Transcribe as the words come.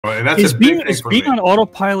And that's a big thing for me. On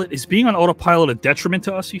autopilot, is being on autopilot a detriment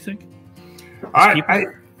to us, you think?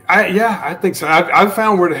 Yeah, I think so. I've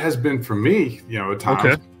found where it has been for me, at times.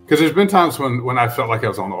 Okay. Because there's been times when I felt like I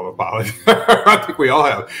was on autopilot. I think we all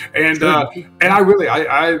have, and I really,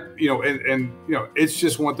 it's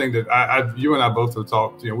just one thing that you and I both have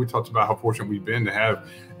talked. We talked about how fortunate we've been to have,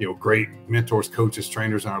 great mentors, coaches,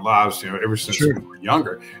 trainers in our lives. Ever since we were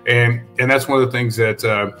younger, and that's one of the things that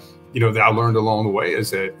that I learned along the way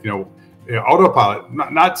is that autopilot.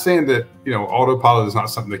 Not saying that autopilot is not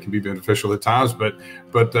something that can be beneficial at times, but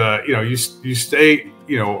you stay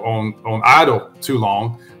on idle too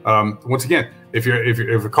long. Once again, if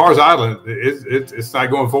a car's idling, it's not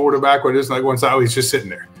going forward or backward. It's not going sideways. It's just sitting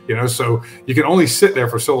there. So you can only sit there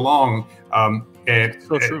for so long, and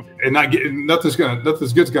not get nothing's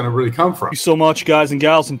good's gonna really come from. Thank you so much, guys and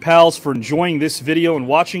gals and pals, for enjoying this video and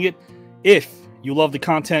watching it. If you love the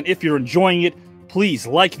content, if you're enjoying it, please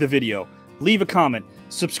like the video, leave a comment,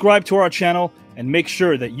 subscribe to our channel, and make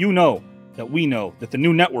sure that we know that the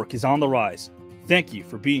new network is on the rise. Thank you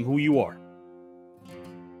for being who you are.